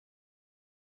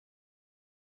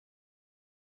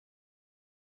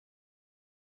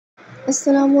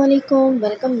Assalamu alaikum.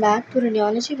 Welcome back to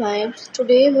Radiology Vibes.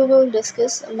 Today we will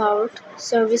discuss about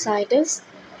cervicitis.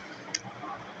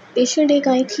 Patient एक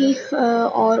आई थी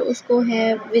और उसको है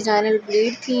विजाइनल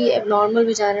ब्लीड थी, abnormal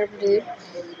vaginal bleed.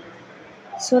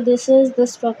 So this is the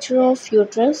structure of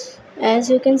uterus. As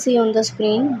you can see on the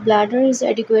screen, bladder is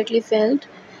adequately filled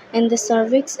and the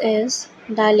cervix is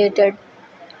dilated.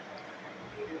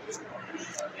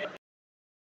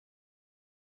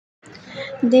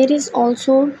 There is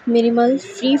also minimal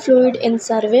free fluid in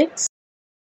cervix.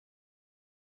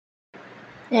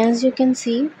 As you can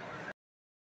see,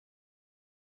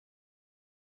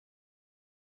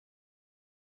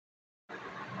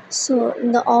 so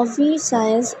the ovary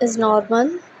size is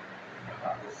normal.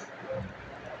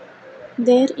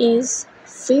 There is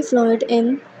free fluid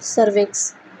in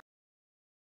cervix.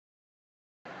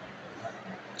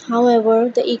 However,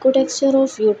 the ecotexture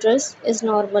of uterus is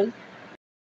normal.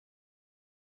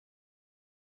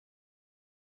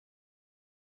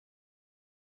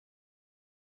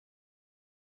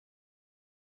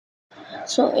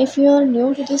 So if you are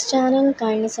new to this channel,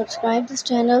 kindly subscribe this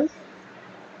channel.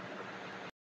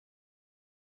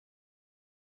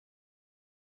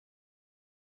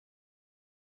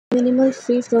 Minimal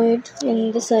free fluid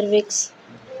in the cervix.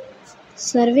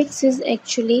 Cervix is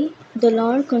actually the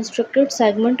long constricted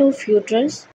segment of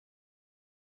uterus,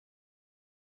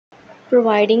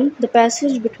 providing the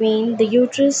passage between the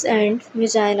uterus and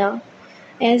vagina.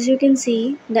 As you can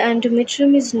see, the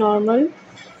endometrium is normal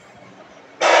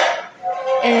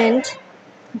and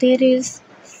there is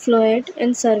fluid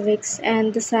in cervix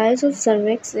and the size of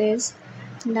cervix is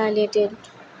dilated.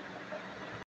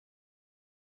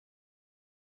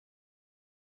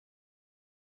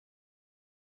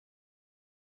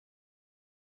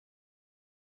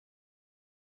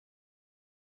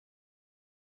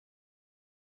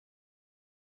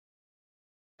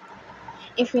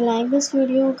 If you like this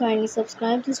video, kindly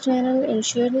subscribe this channel and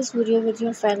share this video with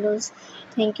your fellows.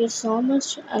 Thank you so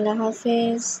much. Allah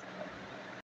Hafiz.